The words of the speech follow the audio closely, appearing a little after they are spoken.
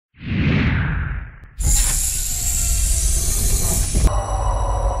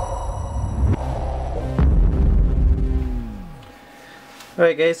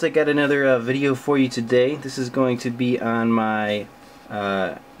Alright guys, I got another video for you today. This is going to be on my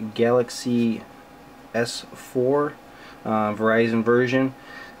Galaxy S4 Verizon version.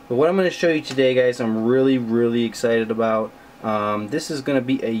 But what I'm going to show you today, guys, I'm really excited about. This is going to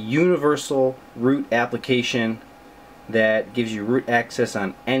be a universal root application that gives you root access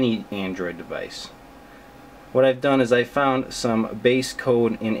on any Android device. What I've done is I found some base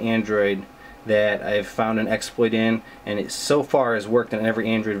code in Android that I've found an exploit in, and it so far has worked on every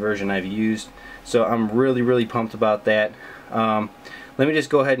Android version I've used, so I'm really pumped about that. Let me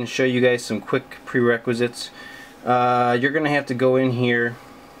just go ahead and show you guys some quick prerequisites. You're gonna have to go in here,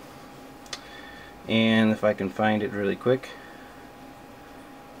 and if I can find it really quick,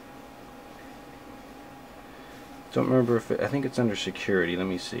 don't remember if I think it's under security. Let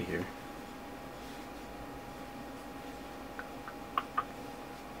me see here.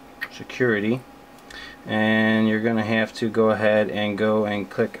 Security, and you're gonna have to go ahead and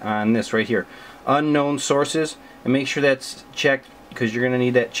click on this right here, unknown sources, and make sure that's checked, because you're gonna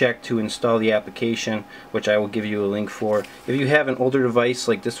need that checked to install the application, which I will give you a link for. If you have an older device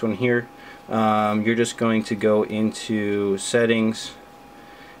like this one here, you're just going to go into settings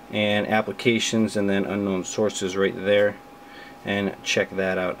and applications and then unknown sources right there, and check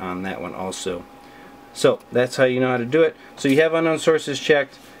that out on that one also. So that's how you know how to do it. So you have unknown sources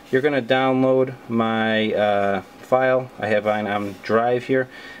checked. You're going to download my file. I have on Drive here,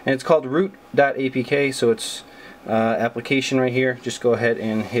 and it's called root.apk, so it's application right here. Just go ahead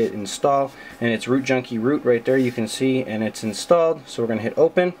and hit install, and it's RootJunky root right there, you can see, and it's installed. So we're going to hit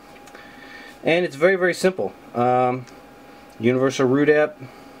open, and it's very simple. Universal root app,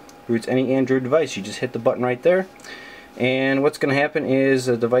 roots any Android device. You just hit the button right there, and what's going to happen is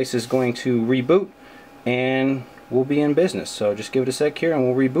the device is going to reboot, and we'll be in business. So just give it a sec here and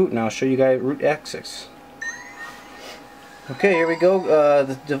we'll reboot, and I'll show you guys root access. Okay, here we go.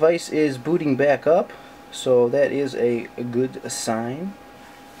 The device is booting back up, so that is a good sign.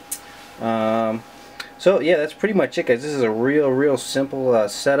 So yeah, that's pretty much it, guys. This is a real simple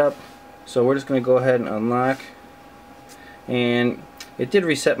setup. So we're just going to go ahead and unlock, and it did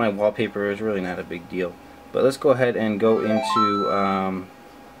reset my wallpaper. It's really not a big deal, but let's go ahead and go into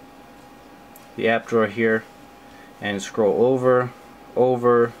the app drawer here and scroll over,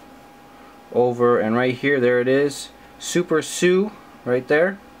 and right here, there it is, Super Sue right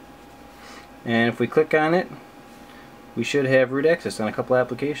there. And if we click on it, we should have root access on a couple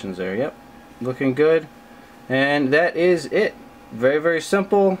applications there. Yep, looking good. And that is it. Very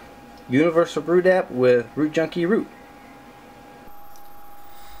simple universal root app with RootJunky root.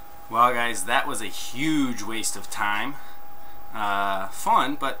 Well, guys, that was a huge waste of time.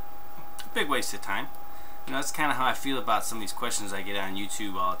 Fun, but a big waste of time. You know, that's kind of how I feel about some of these questions I get on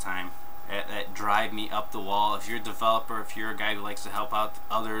YouTube all the time that drive me up the wall. If you're a developer, if you're a guy who likes to help out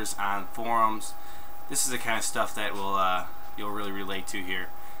others on forums, this is the kind of stuff that will you'll really relate to here.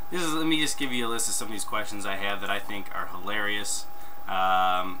 Let me just give you a list of some of these questions I have that I think are hilarious,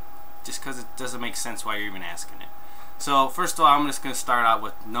 just because it doesn't make sense why you're even asking it. So first of all, I'm just going to start out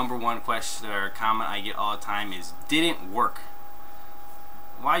with number one question or comment I get all the time is, didn't work.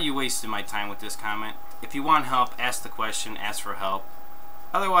 Why are you wasting my time with this comment? If you want help, ask the question, ask for help.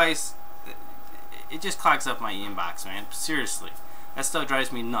 Otherwise, it just clogs up my inbox, man. Seriously, that stuff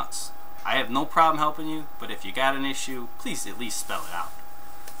drives me nuts. I have no problem helping you, but if you got an issue, please at least spell it out.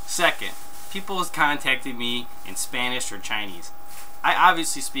 Second, people contacting me in Spanish or Chinese. I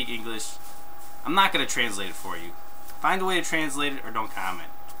obviously speak English. I'm not going to translate it for you. Find a way to translate it or don't comment.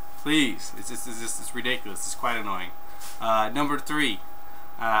 Please. It's ridiculous. It's quite annoying. Number three,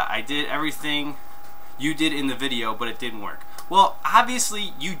 I did everything you did in the video, but it didn't work. Well,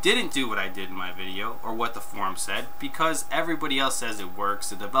 obviously you didn't do what I did in my video or what the forum said, because everybody else says it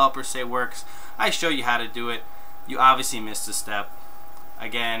works. The developers say it works. I show you how to do it. You obviously missed a step.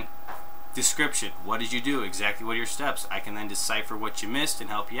 Again, description. What did you do? Exactly what are your steps? I can then decipher what you missed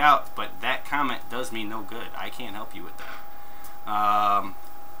and help you out, but that comment does me no good. I can't help you with that.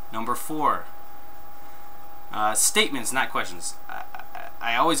 Number four, statements, not questions.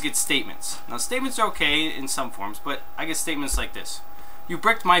 I always get statements. Now, statements are okay in some forms, but I get statements like this. You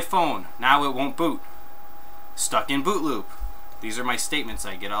bricked my phone. Now it won't boot. Stuck in boot loop. These are my statements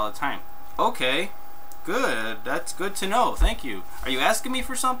I get all the time. Okay, good. That's good to know. Thank you. Are you asking me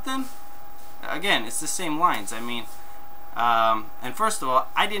for something? Again, it's the same lines. I mean, and first of all,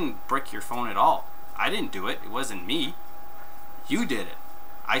 I didn't brick your phone at all. I didn't do it. It wasn't me. You did it.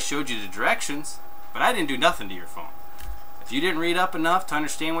 I showed you the directions, but I didn't do nothing to your phone. If you didn't read up enough to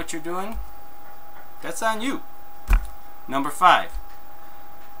understand what you're doing, that's on you. Number five,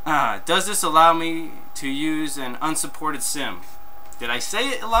 does this allow me to use an unsupported SIM? Did I say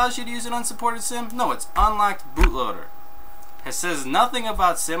it allows you to use an unsupported SIM? No, it's unlocked bootloader. It says nothing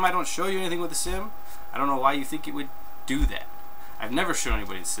about SIM. I don't show you anything with a SIM. I don't know why you think it would do that. I've never shown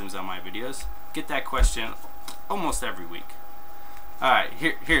anybody the SIMs on my videos. Get that question almost every week. Alright,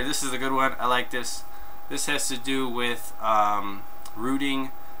 here, this is a good one. I like this. This has to do with rooting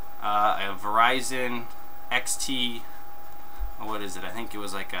a Verizon XT, what is it? I think it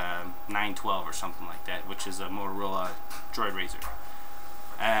was like a 912 or something like that, which is a Motorola Droid Razor.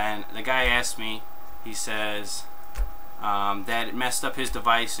 And the guy asked me, he says that it messed up his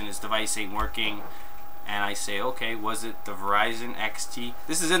device and his device ain't working. And I say, okay, was it the Verizon XT?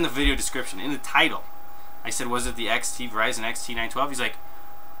 This is in the video description, in the title. I said, was it the XT, Verizon XT 912? He's like,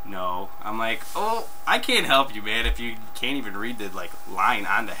 no. I'm like, oh, I can't help you, man, if you can't even read the line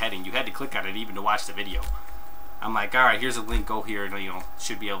on the heading. You had to click on it even to watch the video. I'm like, alright, here's a link, go here, and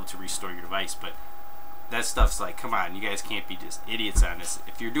should be able to restore your device. But that stuff's like, come on, you guys can't be just idiots on this.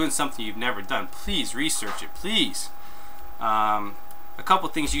 If you're doing something you've never done, please research it, please. A couple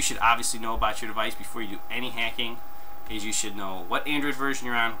things you should obviously know about your device before you do any hacking is you should know what Android version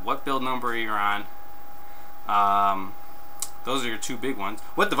you're on, what build number you're on. Those are your two big ones.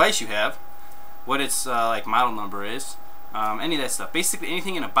 What device you have, what its model number is, any of that stuff. Basically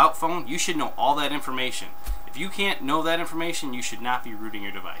anything in About Phone, you should know all that information. If you can't know that information, you should not be rooting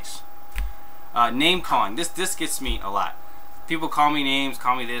your device. Name calling. This gets me a lot. People call me names,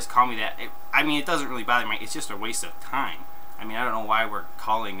 call me this, call me that. I mean, it doesn't really bother me. It's just a waste of time. I mean, I don't know why we're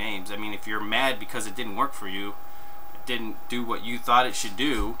calling names. I mean, if you're mad because it didn't work for you, it didn't do what you thought it should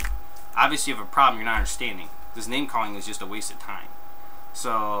do, obviously you have a problem you're not understanding. This name calling is just a waste of time.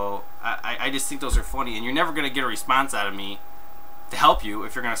 So I just think those are funny, and you're never going to get a response out of me to help you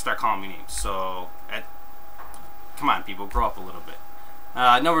if you're going to start calling me names. So come on, people, grow up a little bit.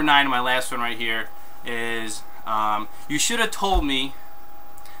 Number 9, my last one right here, is you should have told me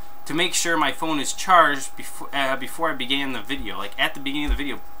to make sure my phone is charged before I began the video. Like at the beginning of the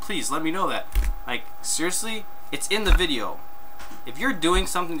video, please let me know that. Like seriously, it's in the video. If you're doing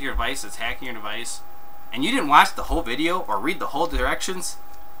something to your device that's hacking your device, and you didn't watch the whole video or read the whole directions,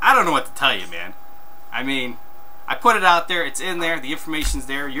 I don't know what to tell you, man. I mean, I put it out there, it's in there, the information's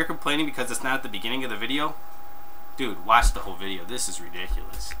there. You're complaining because it's not at the beginning of the video? Dude, watch the whole video. This is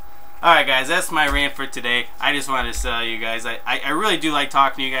ridiculous. Alright guys, that's my rant for today. I just wanted to tell you guys, I really do like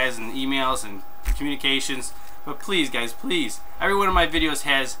talking to you guys in emails and communications, but please guys, please, every one of my videos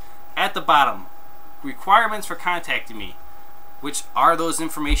has at the bottom requirements for contacting me, which are those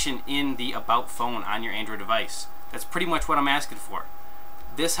information in the About Phone on your Android device. That's pretty much what I'm asking for.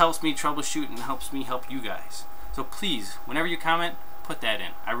 This helps me troubleshoot and helps me help you guys. So please, whenever you comment, put that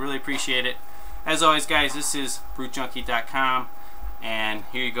in. I really appreciate it. As always guys, this is RootJunky.com. And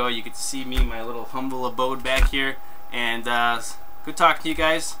here you go, you get to see me, my little humble abode back here. And good talking to you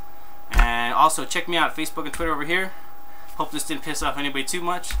guys. And also check me out Facebook and Twitter over here. Hope this didn't piss off anybody too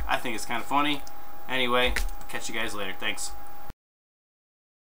much. I think it's kind of funny. Anyway, catch you guys later. Thanks.